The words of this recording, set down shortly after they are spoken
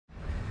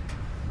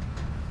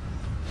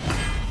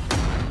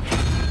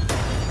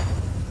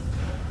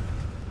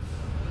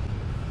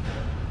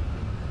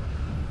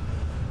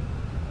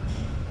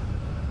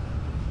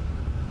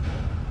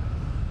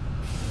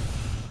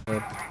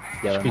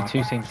Should be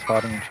two teams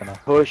fighting each other.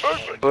 Push,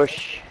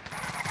 push.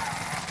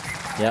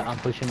 Yeah, I'm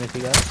pushing with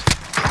you guys.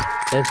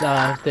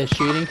 They're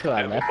shooting to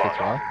our left as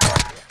well.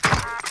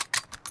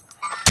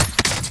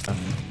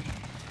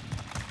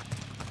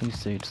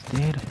 These dudes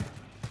dead.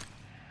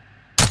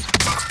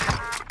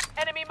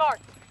 Enemy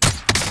marked.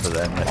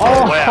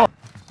 Oh wow!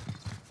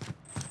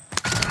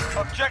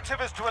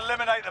 Objective is to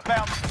eliminate the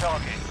bounty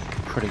target.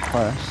 Pretty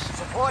close.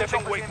 Supply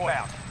choppers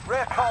inbound.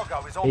 Rare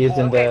cargo is on He's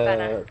in board.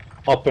 the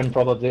open,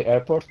 probably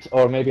airport,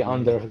 or maybe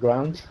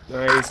underground.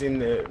 No, he's in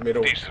the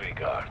middle.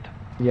 Disregard.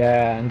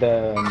 Yeah, and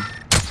the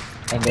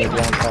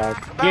ground part.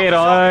 Get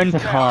on,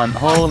 cunt!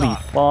 Holy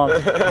fuck!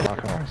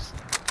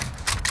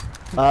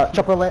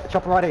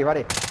 Chopper right here,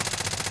 ready.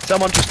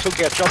 Someone just took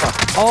our chopper.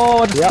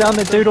 Oh, just down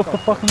the dude off the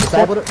fucking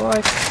Disabled it.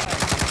 bike.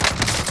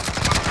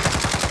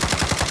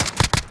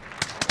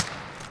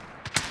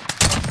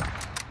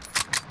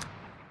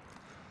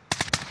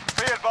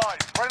 Be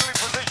advised, friendly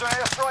precision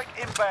airstrike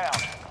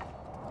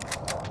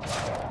inbound.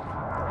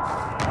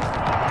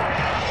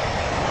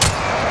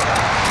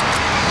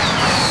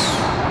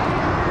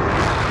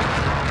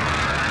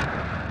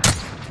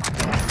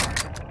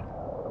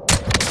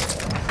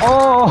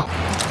 Oh!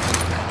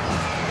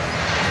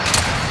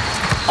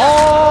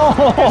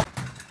 Oh!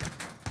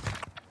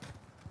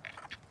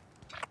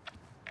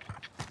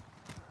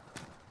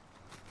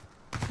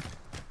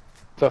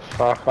 The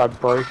fuck, I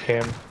broke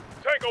him.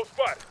 Tango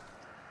spot.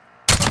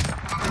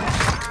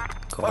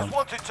 Most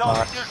wanted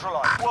target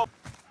neutralized. Well,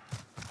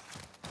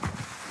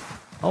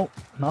 Oh,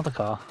 another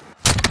car.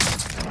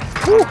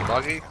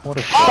 Buggy. What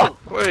a shot.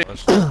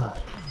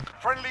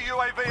 friendly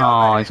UAV.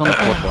 Oh, he's on the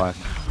quad bike.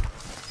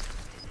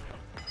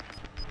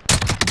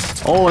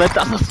 Oh, that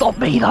doesn't stop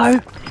me though!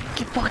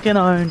 Get fucking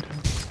owned.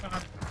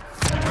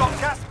 You've got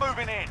gas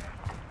moving in.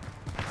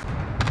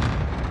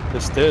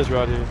 The stairs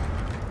right here.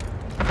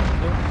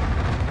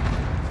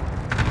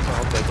 So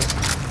I'll take it.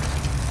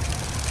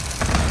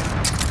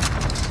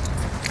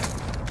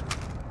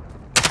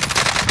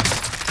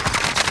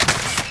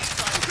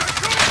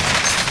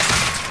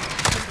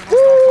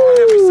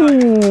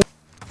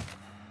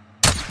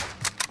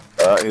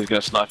 He's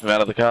gonna snipe him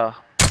out of the car.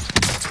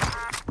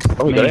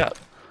 Oh, he got out.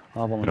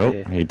 I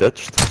volunteer. He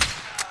ditched.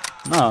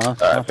 No,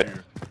 that's nothing.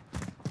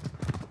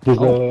 There's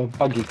a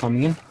buggy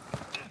coming in.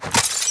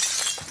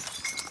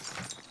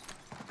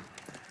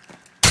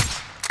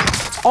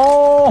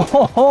 Oh!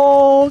 Ho,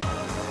 ho.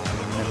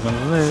 I'm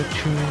gonna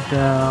let you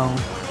down.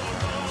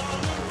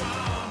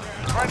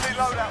 Friendly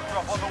loadout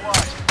drop on the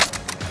way.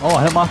 Oh,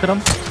 I hit marked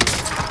him.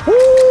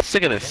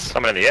 Sick of this.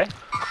 Someone in the air.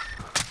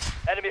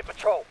 Enemy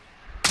patrol.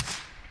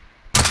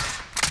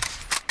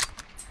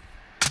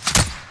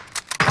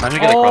 How'd you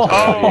get across?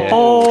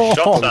 Oh,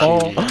 Shots oh,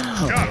 at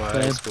you.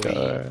 let's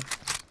go.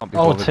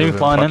 Oh, two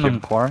flying in on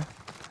quarry.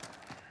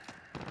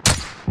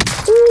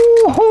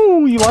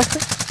 Ooh, you like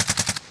it?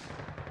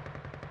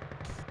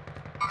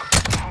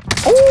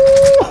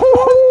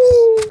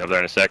 Ooh, Up there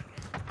in a sec.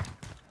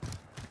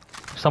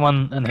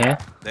 someone in here.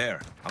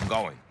 There, I'm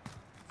going.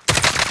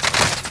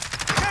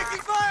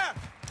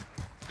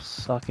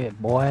 Suck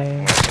it,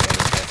 boy.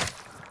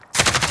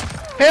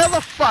 How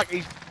the fuck?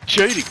 He's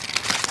cheating.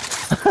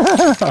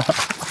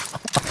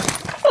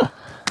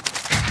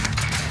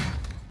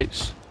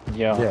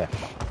 Yeah.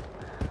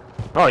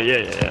 Oh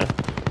yeah.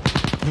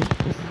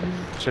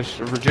 Just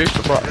reduce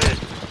the price.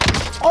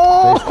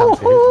 Oh!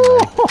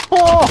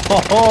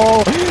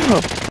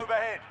 Move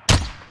ahead.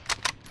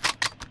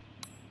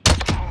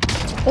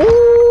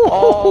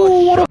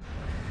 Oh! What a